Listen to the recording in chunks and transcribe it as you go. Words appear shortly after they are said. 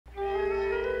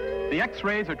The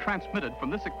X-rays are transmitted from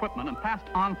this equipment and passed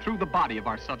on through the body of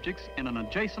our subjects in an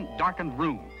adjacent darkened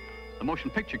room. The motion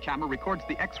picture camera records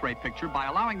the X-ray picture by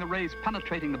allowing the rays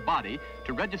penetrating the body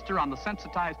to register on the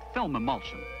sensitized film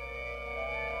emulsion.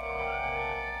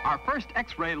 Our first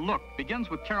X-ray look begins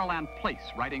with Carol Ann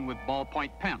Place writing with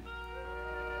ballpoint pen.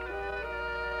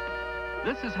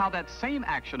 This is how that same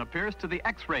action appears to the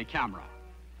X-ray camera.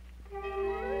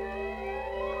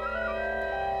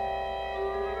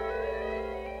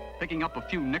 Picking up a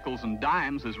few nickels and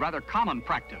dimes is rather common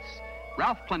practice.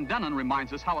 Ralph Clendenin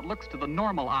reminds us how it looks to the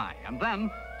normal eye, and then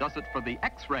does it for the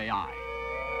X-ray eye.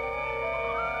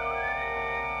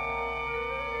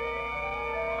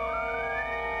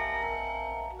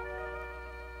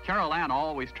 Carol Ann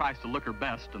always tries to look her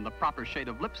best, and the proper shade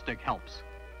of lipstick helps.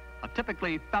 A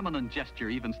typically feminine gesture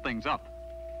evens things up.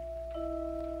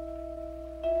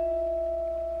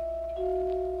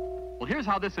 Well, here's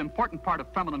how this important part of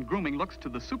feminine grooming looks to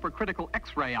the supercritical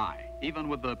X-ray eye. Even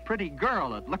with the pretty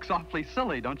girl, it looks awfully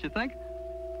silly, don't you think?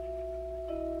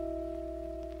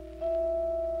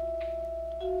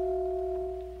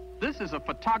 This is a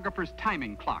photographer's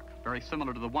timing clock, very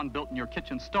similar to the one built in your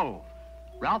kitchen stove.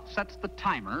 Ralph sets the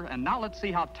timer, and now let's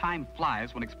see how time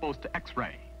flies when exposed to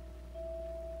X-ray.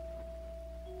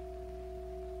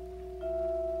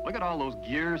 Look at all those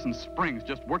gears and springs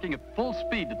just working at full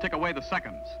speed to tick away the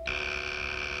seconds.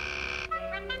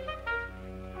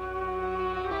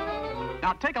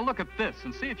 Now take a look at this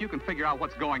and see if you can figure out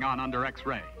what's going on under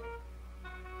X-ray.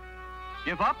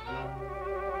 Give up?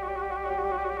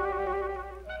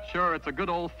 Sure, it's a good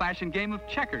old-fashioned game of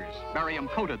checkers.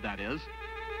 Barium-coated, that is.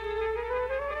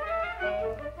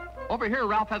 Over here,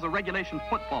 Ralph has a regulation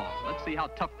football. Let's see how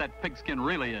tough that pigskin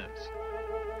really is.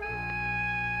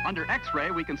 Under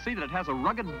X-ray, we can see that it has a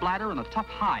rugged bladder and a tough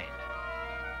hide.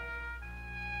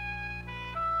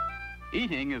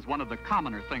 Eating is one of the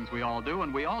commoner things we all do,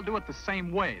 and we all do it the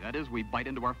same way. That is, we bite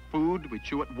into our food, we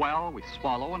chew it well, we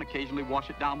swallow, and occasionally wash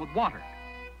it down with water.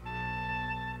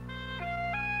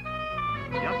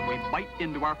 Yes, we bite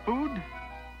into our food,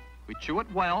 we chew it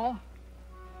well,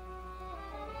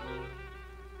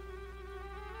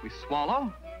 we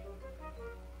swallow,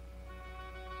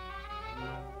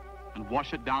 and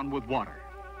wash it down with water.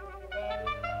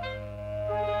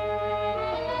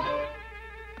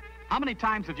 How many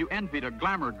times have you envied a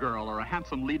glamour girl or a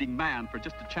handsome leading man for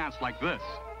just a chance like this?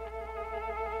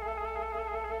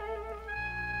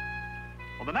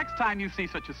 Well, the next time you see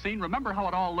such a scene, remember how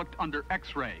it all looked under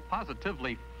X-ray.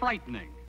 Positively frightening.